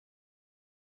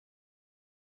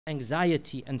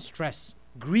Anxiety and stress,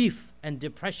 grief and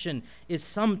depression is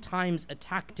sometimes a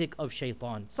tactic of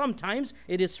Shaitan. Sometimes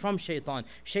it is from Shaitan.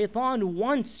 Shaitan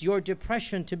wants your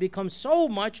depression to become so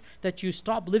much that you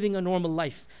stop living a normal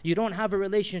life. You don't have a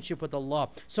relationship with Allah.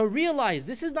 So realize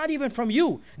this is not even from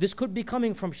you. This could be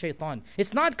coming from Shaitan.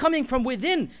 It's not coming from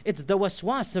within. It's the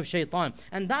waswas of Shaitan.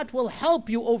 And that will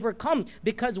help you overcome,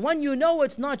 because when you know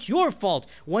it's not your fault,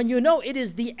 when you know it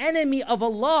is the enemy of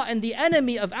Allah and the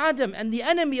enemy of Adam and the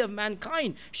enemy of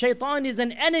mankind, Shaitan is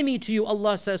an enemy to you,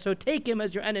 Allah says, so take him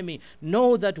as your enemy.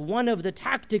 Know that one of the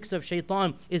tactics of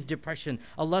Shaitan is depression.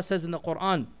 Allah says in the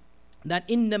Quran that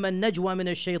إِنَّمَا النَّجْوَى مِنَ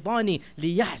الشَّيْطَانِ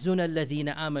لِيَحْزُنَ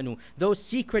الَّذِينَ آمَنُوا. Those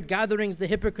secret gatherings the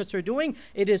hypocrites are doing,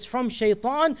 it is from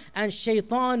Shaitan, and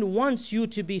Shaitan wants you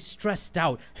to be stressed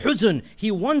out. Huzn, he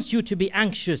wants you to be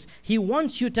anxious. He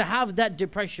wants you to have that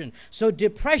depression. So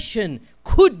depression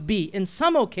could be, in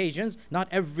some occasions, not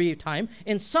every time,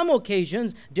 in some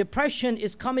occasions, depression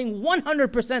is coming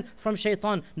 100% from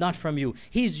Shaitan, not from you.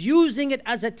 He's using it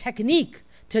as a technique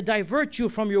to divert you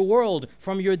from your world,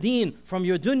 from your deen, from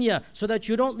your dunya, so that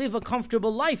you don't live a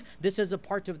comfortable life. This is a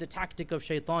part of the tactic of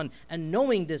Shaitan, and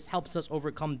knowing this helps us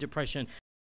overcome depression.